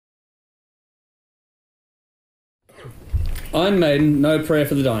Iron Maiden, No Prayer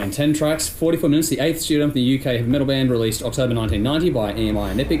for the Dying. 10 tracks, 44 minutes, the 8th studio album from the UK heavy metal band, released October 1990 by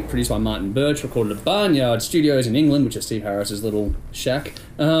EMI and Epic, produced by Martin Birch, recorded at Barnyard Studios in England, which is Steve Harris's little shack.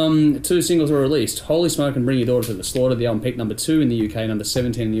 2 singles were released, Holy Smoke and Bring Your Daughter to the Slaughter. The album peaked number 2 in the UK, number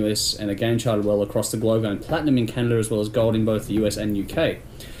 17 in the US, and again charted well across the globe, going platinum in Canada as well as gold in both the US and UK.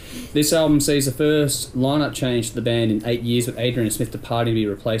 This album sees the first lineup change to the band in 8 years, with Adrian Smith departing to be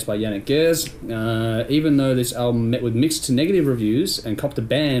replaced by Yannick Gers. Even though this album met with mixed to negative reviews and copped a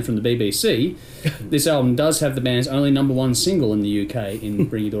ban from the BBC, this album does have the band's only number 1 single in the UK in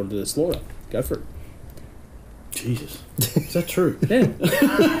Bring Your Daughter to the Slaughter. Go for it. Jesus. Is that true? Yeah.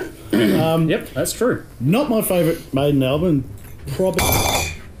 Yep, that's true. Not my favourite Maiden album.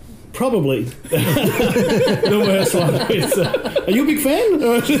 Probably the worst one. Are you a big fan?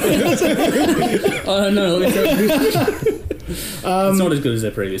 No, it's not as good as their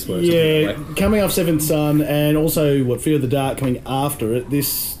previous work. Yeah, coming off Seventh Son and also Fear of the Dark coming after it,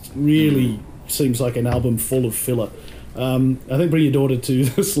 this really seems like an album full of filler. I think Bring Your Daughter to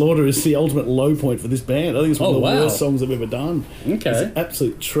the Slaughter is the ultimate low point for this band. I think it's one of the worst songs I've ever done. Okay. It's an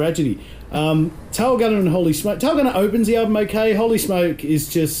absolute tragedy. Tail Gunner and Holy Smoke. Tail Gunner opens the album okay. Holy Smoke is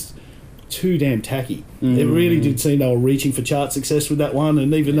just too damn tacky. It really did seem they were reaching for chart success with that one,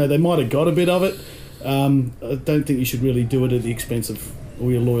 and even though they might have got a bit of it, I don't think you should really do it at the expense of all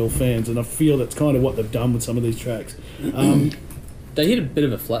your loyal fans, and I feel that's kind of what they've done with some of these tracks. They hit a bit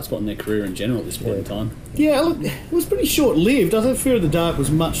of a flat spot in their career in general at this point in time. Yeah, look, it was pretty short-lived. I think Fear of the Dark was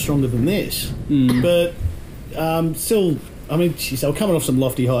much stronger than this, but still, I mean, geez, they were coming off some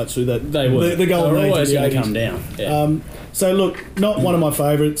lofty heights through that. They were. The golden age always of the 80s. come down. Yeah. So look, not one of my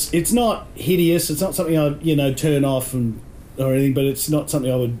favourites. It's not hideous. It's not something I'd turn off or anything. But it's not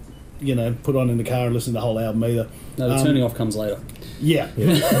something I would put on in the car and listen to the whole album either. No, the turning off comes later. Yeah.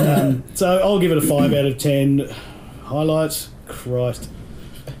 So I'll give it a 5 out of 10. Highlights, Christ,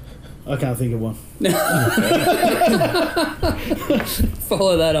 I can't think of one.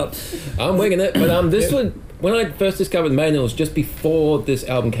 Follow that up. I'm winging it, but this one. When I first discovered Maiden, it was just before this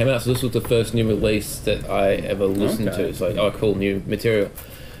album came out, so this was the first new release that I ever listened to. It's like, oh, cool, new material.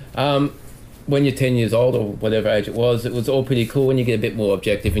 When you're 10 years old, or whatever age it was all pretty cool. When you get a bit more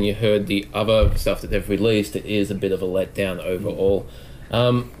objective and you heard the other stuff that they've released, it is a bit of a letdown overall.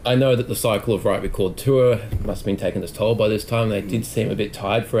 I know that the cycle of Right Record Tour must have been taking its toll by this time. They did seem a bit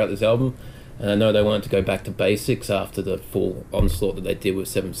tired throughout this album, and I know they wanted to go back to basics after the full onslaught that they did with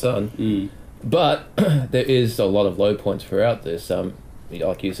Seventh Son. But there is a lot of low points throughout this.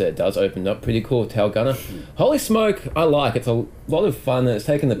 Like you said, it does open up pretty cool. Tail Gunner. Holy Smoke, I like. It's a lot of fun, and it's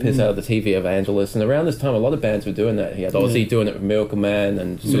taken the piss out of the TV Evangelist. And around this time, a lot of bands were doing that. He had Ozzy doing it with Miracle Man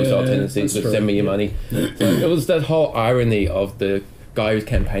and Suicidal Tendencies with Send Me Your Money. So it was that whole irony of the guy who's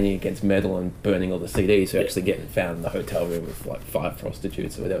campaigning against metal and burning all the CDs who actually getting found in the hotel room with like 5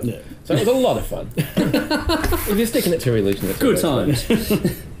 prostitutes or whatever. So it was a lot of fun. If you're sticking it to religion, it's good times.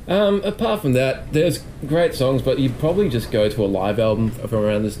 Apart from that, there's great songs, but you probably just go to a live album from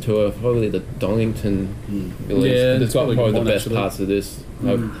around this tour, probably the Donington release. Yeah, it's got probably the best actually. parts of this.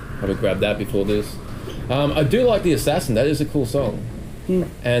 I would grab that before this. I do like The Assassin. That is a cool song.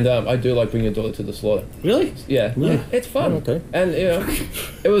 And I do like Bring Your Daughter to the Slaughter. Really? Yeah. It's fun. Okay. And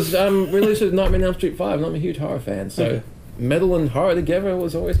it was released with Nightmare on Elm Street 5, and I'm a huge horror fan, so metal and horror together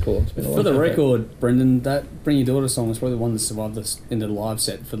was always cool. It's been a For long the time. Brendan, that Bring Your Daughter song was probably the one that survived this into the live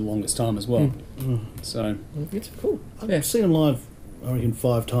set for the longest time as well. So It's cool. I've seen them live, I reckon,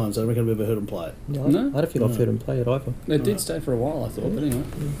 5 times. I don't reckon I've ever heard them play it. No, No? I don't think I've heard him play it either. it did stay for a while, I thought, but anyway.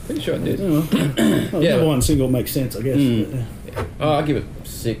 Pretty sure it did. Well, number 1 single makes sense, I guess. Oh, I'll give it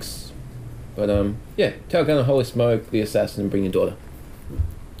 6. But Tail Gunner, Holy Smoke, The Assassin, and Bring Your Daughter.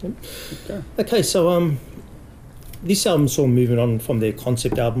 Okay, so this album saw moving on from their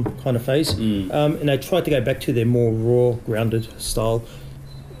concept album kind of phase, and they tried to go back to their more raw, grounded style.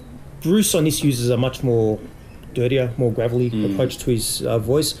 Bruce on this uses a much more dirtier, more gravelly approach to his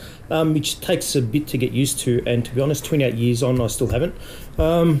voice, which takes a bit to get used to, and to be honest, 28 years on, I still haven't.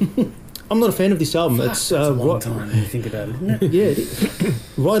 I'm not a fan of this album. It's a long time when you think about it, isn't it? Yeah,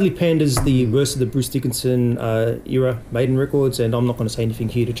 widely panned as the worst of the Bruce Dickinson era Maiden records, and I'm not going to say anything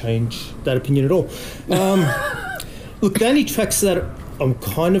here to change that opinion at all. Look, the only tracks that I'm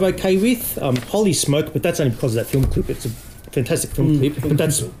kind of okay with, Holy Smoke, but that's only because of that film clip. It's a fantastic film clip, but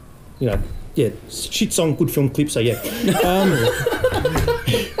that's, shit song, good film clip, so yeah.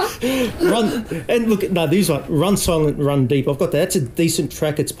 These one, Run Silent, Run Deep, I've got that. That's a decent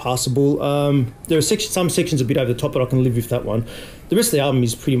track, it's passable. There are some sections a bit over the top, but I can live with that one. The rest of the album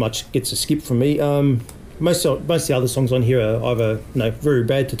is pretty much gets a skip from me. most of the other songs on here are either very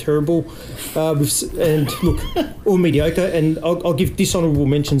bad to terrible, and look, or mediocre. And I'll give dishonourable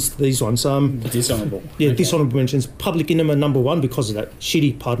mentions to these ones. Dishonourable. Yeah, okay. Dishonourable mentions. Public Enema #1 because of that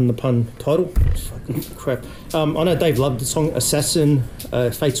shitty, pardon the pun, title. Fucking crap. I know Dave loved the song Assassin,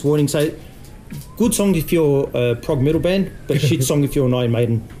 Fate's Warning. So good song if you're a prog metal band, but shit song if you're an Iron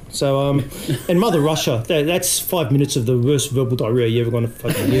Maiden. So, and Mother Russia, that's 5 minutes of the worst verbal diarrhea you're ever going to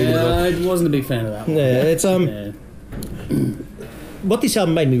fucking hear. Yeah, I wasn't a big fan of that one. Yeah, it's what this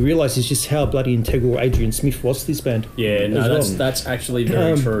album made me realise is just how bloody integral Adrian Smith was to this band. Yeah, no, that's actually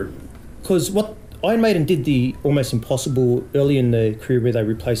very true. Because what Iron Maiden did the almost impossible early in their career where they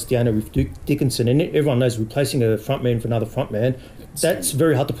replaced Diana with Dickinson, and everyone knows replacing a frontman for another frontman, that's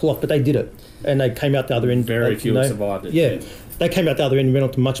very hard to pull off, but they did it. And they came out the other end. Very few survived it. Yeah. They came out the other end and went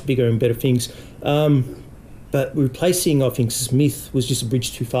on to much bigger and better things. But replacing, I think, Smith was just a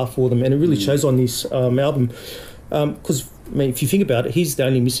bridge too far for them. And it really shows on this album. Because, if you think about it, he's the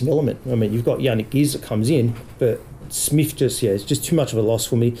only missing element. You've got Yannick Gies that comes in, but Smith it's just too much of a loss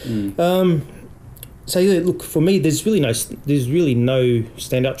for me. So, look, for me, there's really no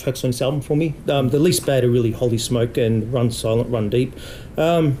standout tracks on this album for me. The least bad are really Holy Smoke and Run Silent, Run Deep.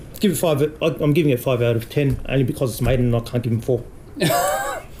 Give it 5. I'm giving it 5 out of 10 only because it's Maiden and I can't give him 4.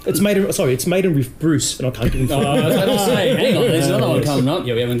 It's Maiden with Bruce and I can't give him 4. I was about to say, hang on, there's another one coming up.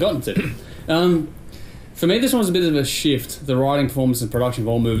 Yeah, we haven't gotten to. For me, this one's a bit of a shift. The writing, performance, and production have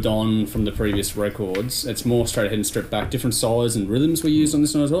all moved on from the previous records. It's more straight ahead and stripped back. Different solos and rhythms were used on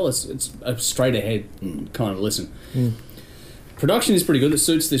this one as well. It's a straight ahead kind of listen. Production is pretty good. It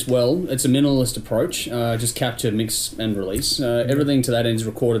suits this well. It's a minimalist approach. Just capture, mix, and release. Everything to that end is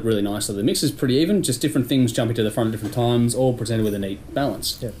recorded really nicely. The mix is pretty even. Just different things jumping to the front at different times, all presented with a neat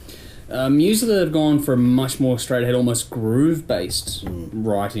balance. Yeah. Usually they've gone for a much more straight ahead, almost groove-based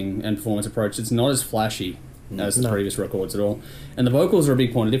writing and performance approach. It's not as flashy as the previous records at all. And the vocals are a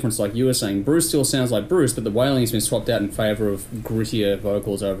big point of difference. Like you were saying, Bruce still sounds like Bruce, but the wailing has been swapped out in favour of grittier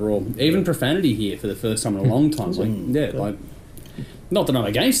vocals overall. Even profanity here for the first time in a long time. Not that I'm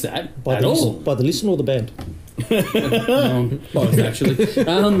against that at all. By the listen or the band? Both, actually.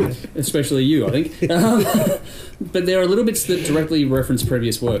 Especially you, I think. But there are little bits that directly reference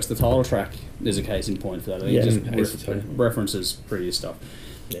previous works. The title track is a case in point for that. I think it just references previous stuff.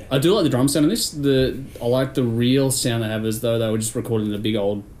 Yeah. I do like the drum sound of this. I like the real sound they have as though they were just recorded in a big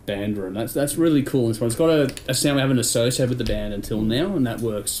old band room. That's really cool in this one. It's got a sound we haven't associated with the band until now, and that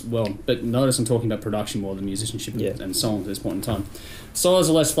works well. But notice I'm talking about production more than musicianship and song at this point in time. Solos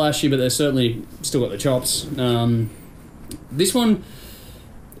are less flashy, but they're certainly still got the chops. This one,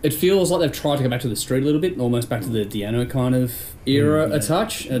 it feels like they've tried to go back to the street a little bit, almost back to the Diano kind of era a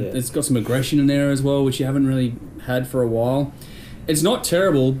touch. Yeah. It's got some aggression in there as well, which you haven't really had for a while. It's not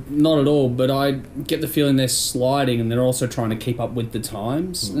terrible, not at all, but I get the feeling they're sliding and they're also trying to keep up with the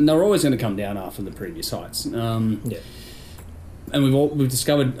times. And they're always going to come down after the previous heights. And we've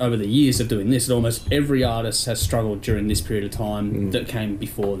discovered over the years of doing this that almost every artist has struggled during this period of time that came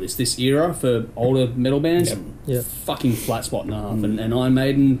before this. This era for older metal bands, fucking flat spot and a half. And Iron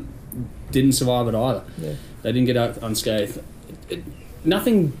Maiden didn't survive it either. Yeah. They didn't get out unscathed.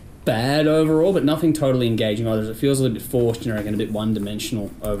 Nothing bad overall, but nothing totally engaging either. It feels a little bit forced and a bit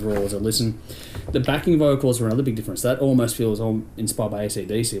one-dimensional overall as a listen. The backing vocals were another big difference. That almost feels all inspired by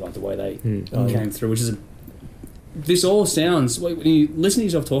AC/DC, like the way they came through, which is this all sounds, when you listen to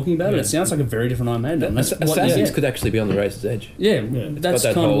yourself talking about it sounds like a very different Iron Maiden. Assassins could actually be on the Razor's Edge. Yeah. That's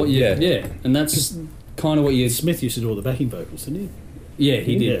kind of what and that's kind of what you... Smith used to do all the backing vocals, didn't he? Yeah,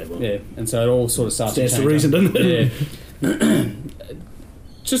 he did. Yeah, and so it all sort of starts to change. That's the reason, doesn't it? Yeah.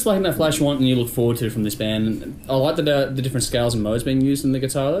 Just like that flash you want and you look forward to from this band. I like the different scales and modes being used in the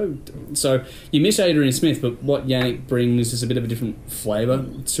guitar though. So you miss Adrian Smith, but what Yannick brings is a bit of a different flavour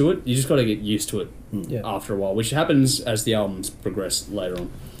to it. You just got to get used to it after a while, which happens as the albums progress later on.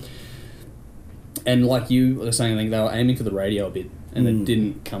 And like you were saying, I think they were aiming for the radio a bit and it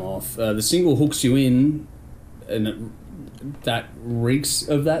didn't come off. The single hooks you in and that reeks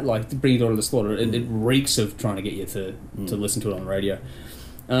of that, like Bring Your Daughter to the Slaughter. It reeks of trying to get you to listen to it on the radio.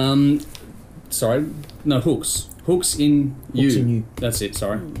 Hooks in You. Hooks in You. That's it,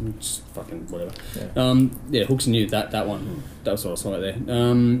 sorry. Just fucking whatever. Hooks in You, that one. That was what I was talking about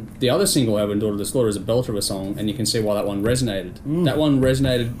there. The other single, however, Daughter of the Slaughter, is a belter of a song, and you can see why that one resonated. That one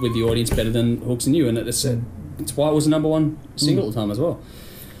resonated with the audience better than Hooks in You, and it's why it was the #1 single at the time as well.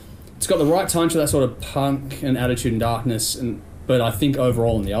 It's got the right tone for that sort of punk and attitude and darkness, but I think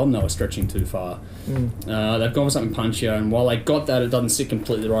overall in the album they were stretching too far. They've gone for something punchier, and while they got that, it doesn't sit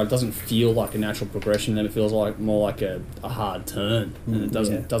completely right. It doesn't feel like a natural progression. Then it feels like more like a hard turn, and it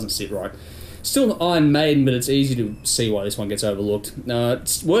doesn't sit right. Still an Iron Maiden, but it's easy to see why this one gets overlooked.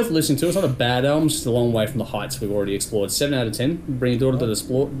 It's worth listening to. It's not a bad album, it's just a long way from the heights we've already explored. 7 out of 10. Bring your daughter to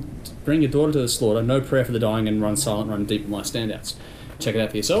the slaughter. No Prayer for the Dying, and Run Silent, Run Deep with my standouts. Check it out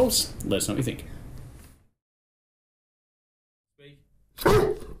for yourselves. Let us know what you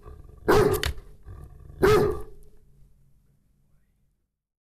think.